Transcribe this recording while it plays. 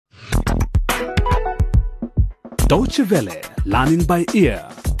Deutsche Welle, learning by ear.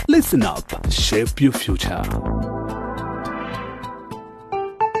 Listen up, shape your future.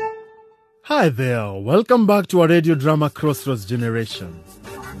 Hi there, welcome back to our radio drama Crossroads Generation.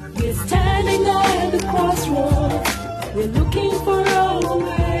 We're standing at the crossroads, we're looking for our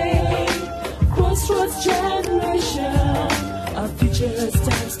way. Crossroads Generation, our future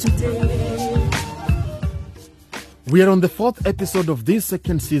starts today. We are on the 4th episode of this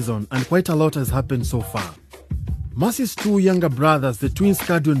second season and quite a lot has happened so far. Mercy's two younger brothers, the twins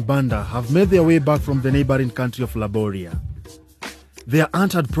Kadu and Banda, have made their way back from the neighboring country of Laboria. Their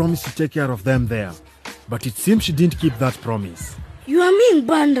aunt had promised to take care of them there, but it seems she didn't keep that promise. You are mean,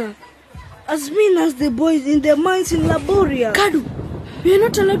 Banda. As mean as the boys in the mines in Laboria. Kadu, we are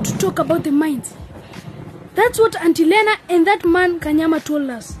not allowed to talk about the mines. That's what Auntie Lena and that man Kanyama told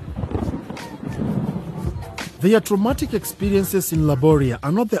us. Their traumatic experiences in Laboria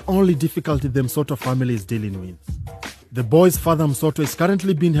are not the only difficulty the Msoto family is dealing with. The boy's father Msoto is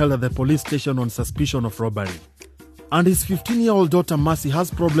currently being held at the police station on suspicion of robbery. And his 15-year-old daughter Mercy has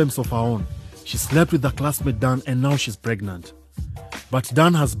problems of her own. She slept with her classmate Dan and now she's pregnant. But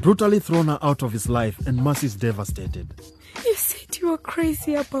Dan has brutally thrown her out of his life and Mercy is devastated. You said you were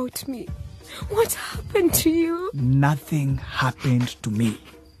crazy about me. What happened to you? Nothing happened to me.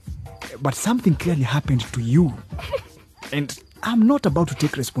 But something clearly happened to you. And I'm not about to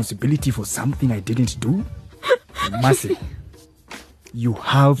take responsibility for something I didn't do. Mercy, you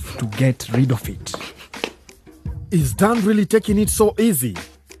have to get rid of it. Is Dan really taking it so easy?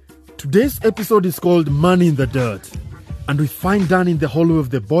 Today's episode is called Man in the Dirt. And we find Dan in the hallway of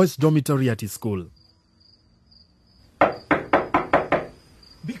the boys' dormitory at his school.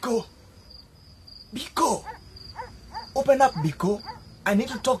 Biko! Biko! Open up, Biko. I need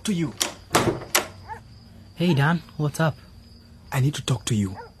to talk to you. Hey Dan, what's up? I need to talk to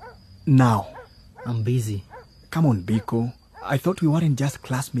you. Now. I'm busy. Come on, Biko. I thought we weren't just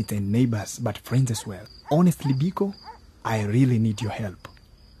classmates and neighbors, but friends as well. Honestly, Biko, I really need your help.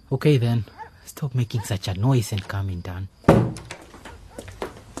 Okay then. Stop making such a noise and come in, Dan.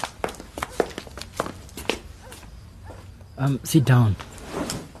 Sit down.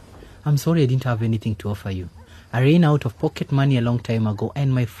 I'm sorry I didn't have anything to offer you. I ran out of pocket money a long time ago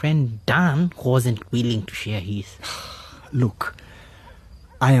and my friend Dan wasn't willing to share his. Look,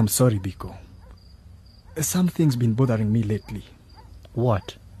 I am sorry, Biko. Something's been bothering me lately.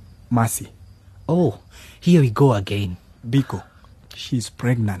 What? Mercy. Oh, here we go again. Biko, she's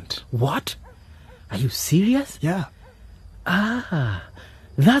pregnant. What? Are you serious? Yeah. Ah,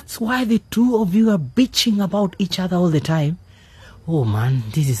 that's why the two of you are bitching about each other all the time. Oh man,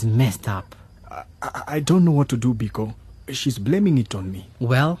 this is messed up. I don't know what to do, Biko. She's blaming it on me.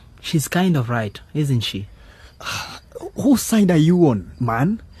 Well, she's kind of right, isn't she? Whose side are you on,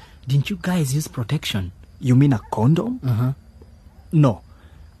 man? Didn't you guys use protection? You mean a condom? Uh-huh. No.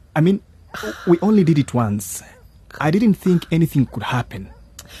 I mean, we only did it once. I didn't think anything could happen.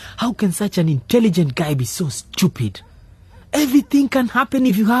 How can such an intelligent guy be so stupid? Everything can happen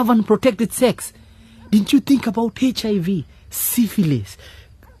if you have unprotected sex. Didn't you think about HIV, syphilis?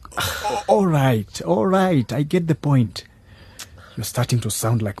 All right. I get the point. You're starting to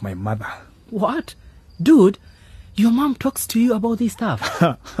sound like my mother. What? Dude, your mom talks to you about this stuff.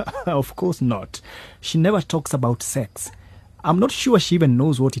 Of course not. She never talks about sex. I'm not sure she even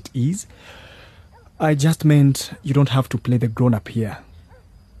knows what it is. I just meant you don't have to play the grown-up here.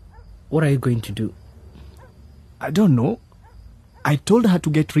 What are you going to do? I don't know. I told her to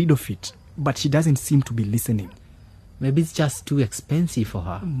get rid of it, but she doesn't seem to be listening. Maybe it's just too expensive for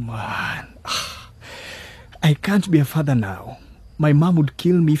her. Man, I can't be a father now. My mom would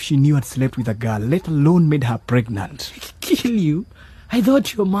kill me if she knew I'd slept with a girl, let alone made her pregnant. Kill you? I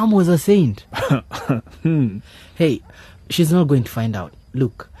thought your mom was a saint. Hey, she's not going to find out.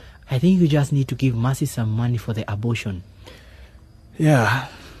 Look, I think you just need to give Mercy some money for the abortion. Yeah,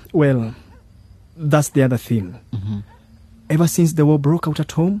 well, that's the other thing. Mm-hmm. Ever since the war broke out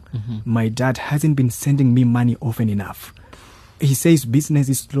at home, my dad hasn't been sending me money often enough. He says business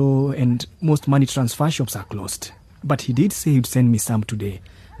is slow and most money transfer shops are closed. But he did say he'd send me some today.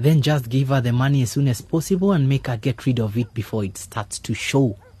 Then just give her the money as soon as possible and make her get rid of it before it starts to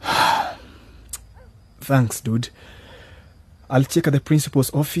show. Thanks, dude. I'll check at the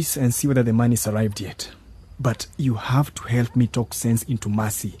principal's office and see whether the money's arrived yet. But you have to help me talk sense into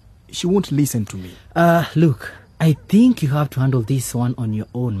Mercy. She won't listen to me. Look, I think you have to handle this one on your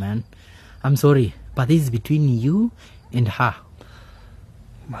own, man. I'm sorry, but this is between you and her.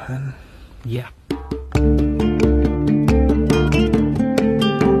 Man. Yeah.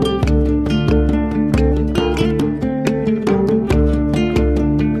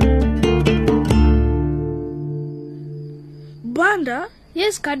 Banda,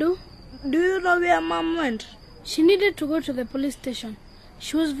 Yes, Kadu. do you know where Mom went? She needed to go to the police station.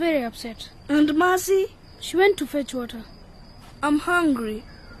 She was very upset. And Mercy? She went to fetch water. I'm hungry.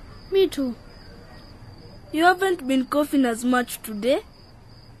 Me too. You haven't been coughing as much today.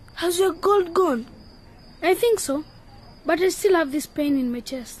 Has your cold gone? I think so. But I still have this pain in my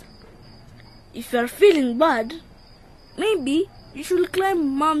chest. If you're feeling bad, maybe you should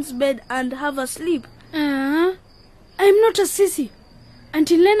climb Mom's bed and have a sleep. I'm not a sissy.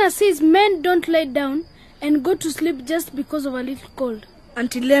 Auntie Lena says men don't lie down and go to sleep just because of a little cold.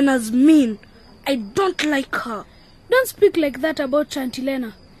 Auntie Lena's mean. I don't like her. Don't speak like that about Auntie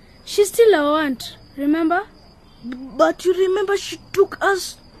Lena. She's still our aunt, remember? But you remember she took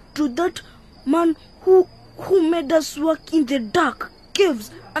us to that man who made us work in the dark caves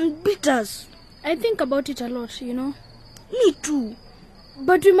and beat us. I think about it a lot, you know. Me too.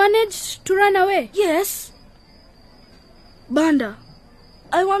 But we managed to run away. Yes. Banda,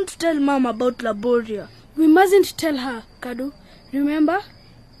 I want to tell Mom about Laboria. We mustn't tell her, Kadu. Remember?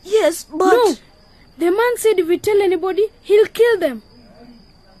 Yes, but... No. The man said if we tell anybody, he'll kill them.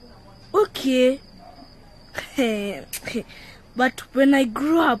 Okay. But when I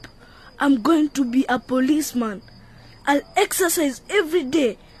grow up, I'm going to be a policeman. I'll exercise every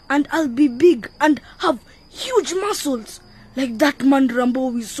day and I'll be big and have huge muscles. Like that man Rambo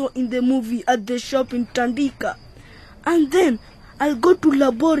we saw in the movie at the shop in Tandika. And then I'll go to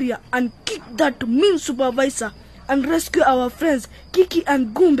Laboria and kick that mean supervisor and rescue our friends Kiki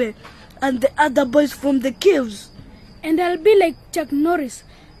and Gumbe and the other boys from the caves. And I'll be like Chuck Norris.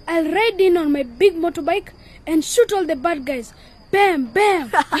 I'll ride in on my big motorbike and shoot all the bad guys. Bam,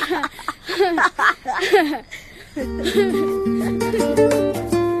 bam.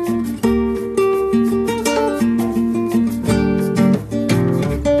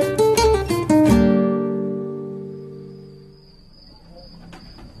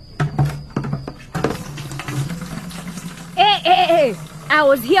 Hey, I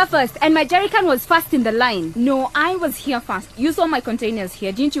was here first and my jerrycan was first in the line. No, I was here first. You saw my containers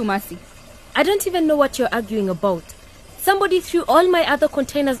here, didn't you, Mercy? I don't even know what you're arguing about. Somebody threw all my other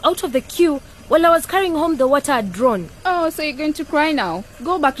containers out of the queue while I was carrying home the water I'd drawn. Oh, so you're going to cry now?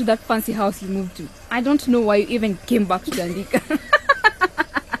 Go back to that fancy house you moved to. I don't know why you even came back to Dandika.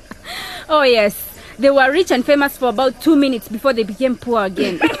 Oh, yes. They were rich and famous for about 2 minutes before they became poor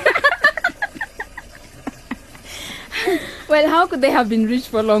again. Well, how could they have been rich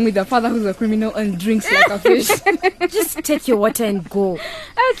for long with a father who's a criminal and drinks like a fish? Just take your water and go.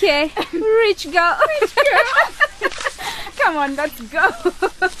 Okay, rich girl. Come on, let's go.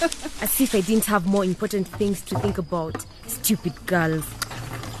 As if I didn't have more important things to think about. Stupid girls.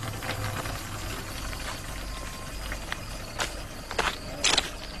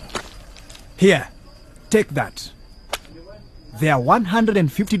 Here, take that. There are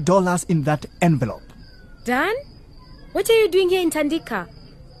 $150 in that envelope. Dan? What are you doing here in Tandika?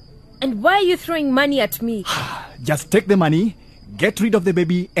 And why are you throwing money at me? Just take the money, get rid of the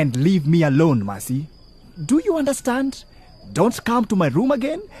baby, and leave me alone, Mercy. Do you understand? Don't come to my room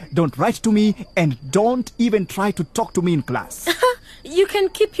again, don't write to me, and don't even try to talk to me in class. You can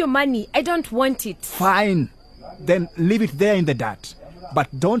keep your money. I don't want it. Fine. Then leave it there in the dirt. But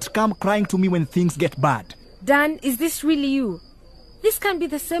don't come crying to me when things get bad. Dan, is this really you? This can't be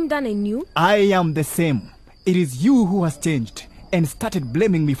the same Dan I knew. I am the same. It is you who has changed and started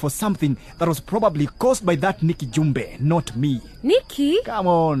blaming me for something that was probably caused by that Nikki Jumbe, not me. Nikki? Come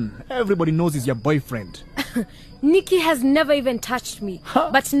on, everybody knows he's your boyfriend. Nikki has never even touched me.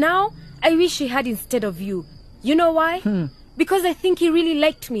 But now, I wish he had instead of you. You know why? Because I think he really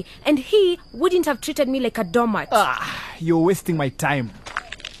liked me and he wouldn't have treated me like a doormat. You're wasting my time.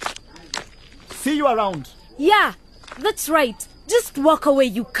 See you around. Yeah, that's right. Just walk away,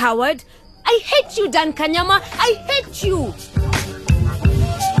 you coward. I hate you, Dan Kanyama. I hate you.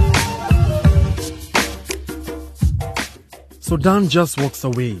 So Dan just walks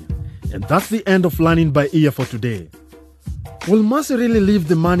away. And that's the end of Learning by Ear for today. Will Mercy really leave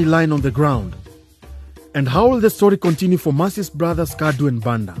the money lying on the ground? And how will the story continue for Mercy's brothers Kadu and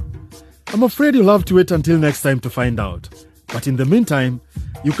Banda? I'm afraid you'll have to wait until next time to find out. But in the meantime,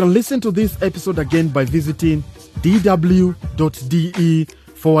 you can listen to this episode again by visiting dw.de/LBE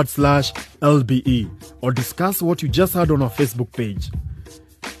or discuss what you just heard on our Facebook page.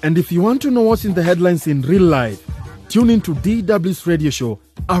 And if you want to know what's in the headlines in real life, tune in to DW's radio show,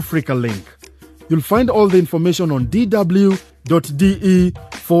 Africa Link. You'll find all the information on dw.de/Africa.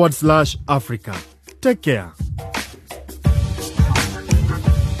 Take care.